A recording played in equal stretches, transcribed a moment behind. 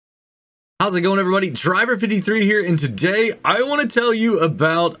How's it going, everybody? Driver53 here, and today I want to tell you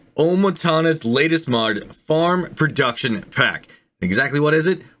about Omatana's latest mod, Farm Production Pack. Exactly what is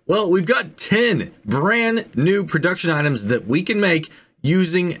it? Well, we've got 10 brand new production items that we can make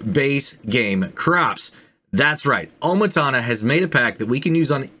using base game crops. That's right, Omatana has made a pack that we can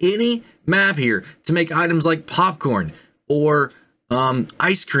use on any map here to make items like popcorn, or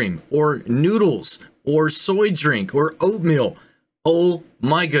ice cream, or noodles, or soy drink, or oatmeal. Oh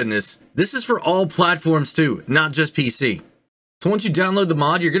my goodness, this is for all platforms too, not just PC. So once you download the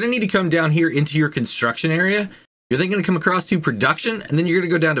mod, you're going to need to come down here into your construction area. You're then going to come across to production, and then you're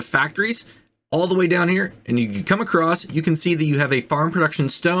going to go down to factories, all the way down here, and you come across, you can see that you have a farm production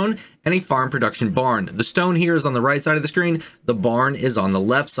stone and a farm production barn. The stone here is on the right side of the screen, the barn is on the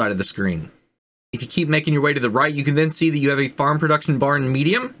left side of the screen. If you keep making your way to the right, you can then see that you have a farm production barn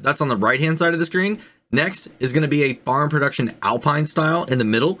medium, that's on the right hand side of the screen. Next is going to be a farm production alpine style in the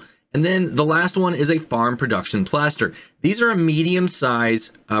middle. And then the last one is a farm production plaster. These are a medium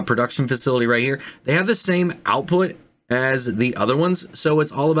size production facility right here. They have the same output as the other ones. So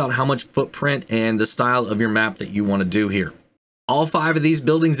it's all about how much footprint and the style of your map that you want to do here. All 5 of these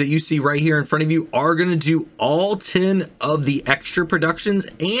buildings that you see right here in front of you are going to do all 10 of the extra productions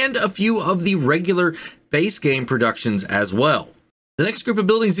and a few of the regular base game productions as well. The next group of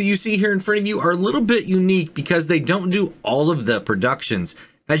buildings that you see here in front of you are a little bit unique because they don't do all of the productions.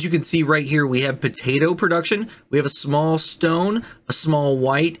 As you can see right here, we have potato production, we have a small stone, a small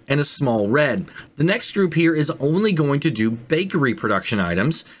white, and a small red. The next group here is only going to do bakery production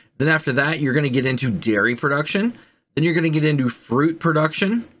items. Then after that, you're going to get into dairy production. Then you're going to get into fruit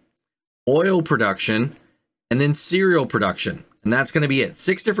production, oil production, and then cereal production. And that's going to be it.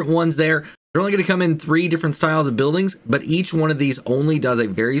 6 different ones there. They're only going to come in 3 different styles of buildings, but each one of these only does a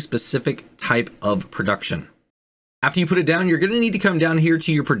very specific type of production. After you put it down, you're going to need to come down here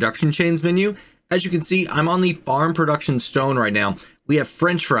to your production chains menu. As you can see, I'm on the farm production stone right now. We have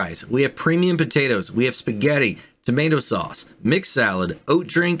French fries, we have premium potatoes, we have spaghetti, tomato sauce, mixed salad, oat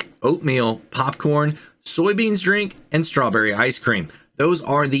drink, oatmeal, popcorn, soybeans drink, and strawberry ice cream. Those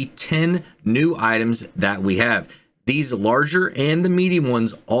are the 10 new items that we have. These larger and the medium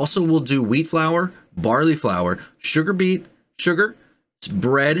ones also will do wheat flour, barley flour, sugar beet, sugar,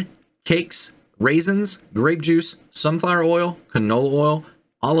 bread, cakes, raisins, grape juice, sunflower oil, canola oil,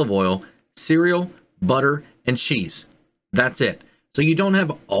 olive oil, cereal, butter, and cheese. That's it. So you don't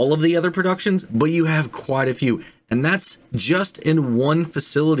have all of the other productions, but you have quite a few. And that's just in one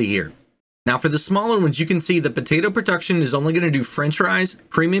facility here. Now for the smaller ones, you can see the potato production is only going to do French fries,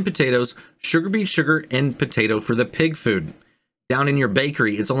 premium potatoes, sugar beet sugar, and potato for the pig food. Down in your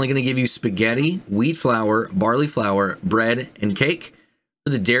bakery, it's only going to give you spaghetti, wheat flour, barley flour, bread, and cake.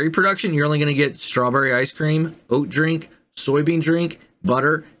 For the dairy production, you're only going to get strawberry ice cream, oat drink, soybean drink,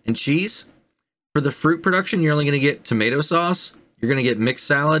 butter, and cheese. For the fruit production, you're only going to get tomato sauce. You're going to get mixed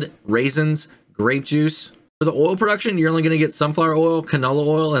salad, raisins, grape juice. For the oil production, you're only going to get sunflower oil, canola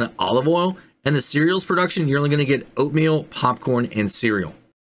oil, and olive oil. And the cereals production, you're only going to get oatmeal, popcorn, and cereal.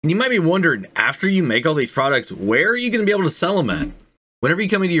 And you might be wondering, after you make all these products, where are you going to be able to sell them at? Whenever you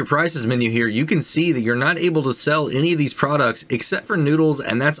come into your prices menu here, you can see that you're not able to sell any of these products except for noodles,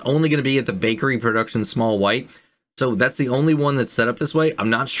 and that's only going to be at the bakery production small white. So that's the only one that's set up this way. I'm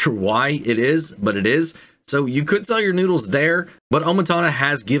not sure why it is, but it is. So you could sell your noodles there, but Omatana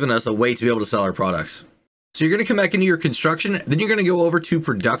has given us a way to be able to sell our products. So you're going to come back into your construction, then you're going to go over to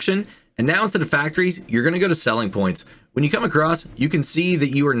production, and now instead of factories, you're going to go to selling points. When you come across, you can see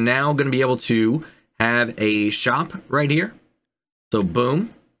that you are now going to be able to have a shop right here. So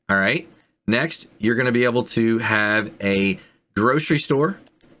boom. All right. Next, you're going to be able to have a grocery store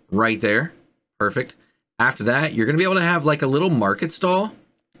right there. Perfect. After that, you're going to be able to have like a little market stall.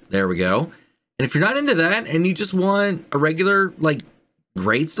 There we go. And if you're not into that and you just want a regular like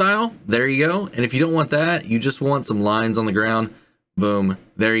grate style, there you go. And if you don't want that, you just want some lines on the ground, boom,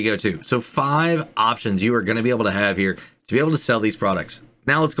 there you go too. So 5 options you are going to be able to have here to be able to sell these products.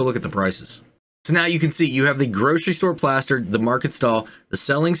 Now let's go look at the prices. So now you can see you have the grocery store plaster, the market stall, the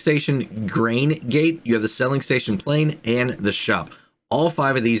selling station grain gate, you have the selling station plane, and the shop. All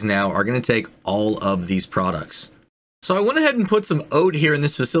 5 of these now are going to take all of these products. So I went ahead and put some oat here in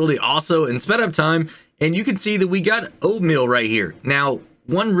this facility also and sped up time, and you can see that we got oatmeal right here. Now,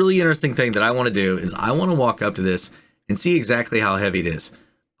 one really interesting thing that I want to do is I want to walk up to this and see exactly how heavy it is.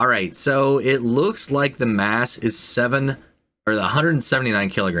 All right, so it looks like the mass is 179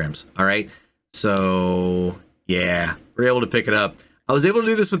 kilograms. All right, so yeah, we're able to pick it up. I was able to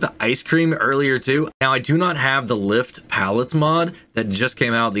do this with the ice cream earlier too. Now I do not have the lift pallets mod that just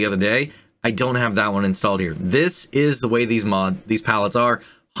came out the other day. I don't have that one installed here. This is the way these pallets are.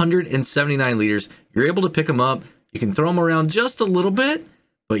 179 liters. You're able to pick them up. You can throw them around just a little bit,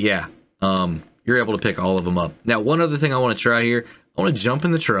 but yeah, you're able to pick all of them up. Now, one other thing I want to try here, I want to jump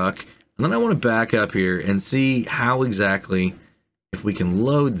in the truck, and then I want to back up here and see how exactly, if we can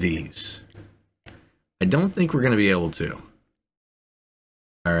load these. I don't think we're going to be able to.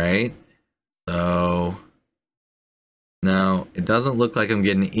 All right, so no, it doesn't look like I'm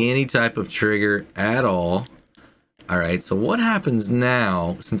getting any type of trigger at all. All right, so what happens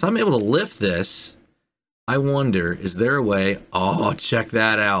now, since I'm able to lift this, I wonder, is there a way? Oh, check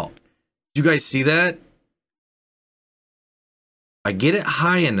that out. Did you guys see that? I get it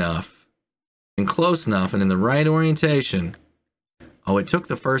high enough and close enough and in the right orientation. Oh, it took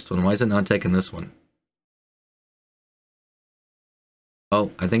the first one. Why is it not taking this one?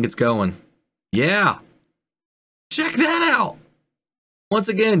 Oh, I think it's going. Yeah. Check that out. Once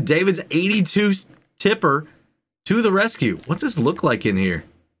again, David's 82 tipper to the rescue. What's this look like in here?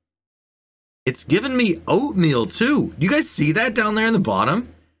 It's giving me oatmeal too. You guys see that down there in the bottom?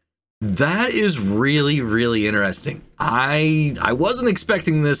 That is really, really interesting. I wasn't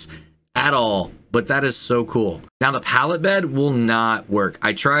expecting this at all, but that is so cool. Now the pallet bed will not work.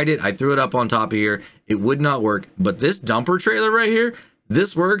 I tried it. I threw it up on top of here. It would not work, but this dumper trailer right here,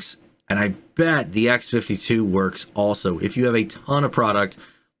 this works. And I bet the X52 works also. If you have a ton of product,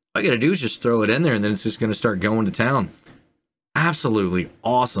 all you gotta do is just throw it in there and then it's just gonna start going to town. Absolutely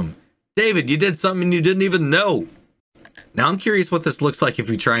awesome. David, you did something you didn't even know. Now I'm curious what this looks like if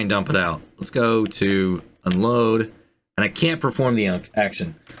we try and dump it out. Let's go to unload, and I can't perform the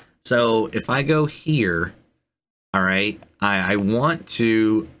action. So if I go here, all right, I want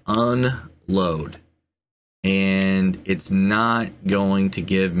to unload, and it's not going to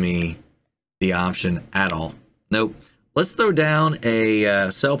give me the option at all. Nope. Let's throw down a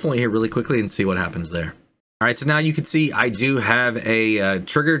sell point here really quickly and see what happens there. All right, so now you can see I do have a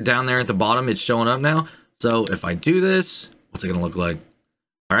trigger down there at the bottom. It's showing up now. So if I do this, what's it gonna look like?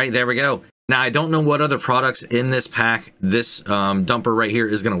 All right, there we go. Now I don't know what other products in this pack this dumper right here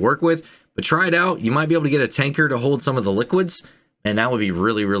is gonna work with, but try it out. You might be able to get a tanker to hold some of the liquids, and that would be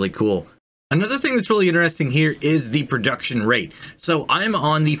really, really cool. Another thing that's really interesting here is the production rate. So I'm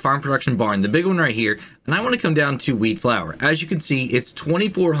on the farm production barn, the big one right here, and I want to come down to wheat flour. As you can see, it's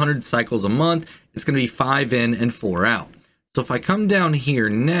 2,400 cycles a month. It's going to be 5 in and 4 out. So if I come down here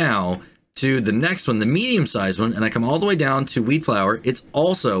now to the next one, the medium sized one, and I come all the way down to wheat flour, it's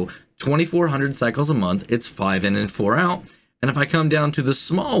also 2,400 cycles a month. It's 5 in and 4 out. And if I come down to the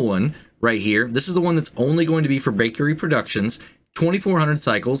small one right here, this is the one that's only going to be for bakery productions, 2,400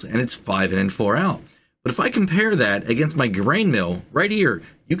 cycles, and it's 5 in and 4 out. But if I compare that against my grain mill right here,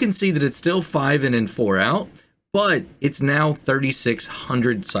 you can see that it's still 5 in and 4 out, but it's now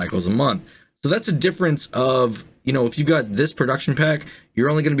 3,600 cycles a month. So that's a difference of, you know, if you've got this production pack, you're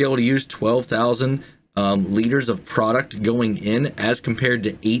only going to be able to use 12,000 liters of product going in, as compared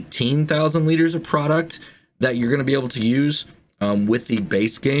to 18,000 liters of product that you're going to be able to use with the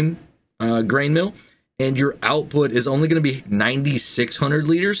base game grain mill. And your output is only going to be 9,600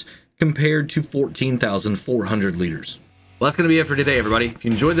 liters compared to 14,400 liters. Well, that's going to be it for today, everybody. If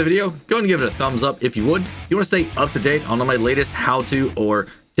you enjoyed the video, go ahead and give it a thumbs up if you would. If you want to stay up to date on all my latest how-to or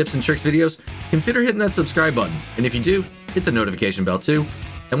tips and tricks videos, consider hitting that subscribe button. And if you do, hit the notification bell too.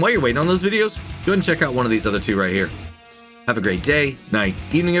 And while you're waiting on those videos, go ahead and check out one of these other two right here. Have a great day, night,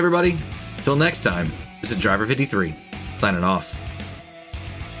 evening, everybody. Until next time, this is Driver53, signing off.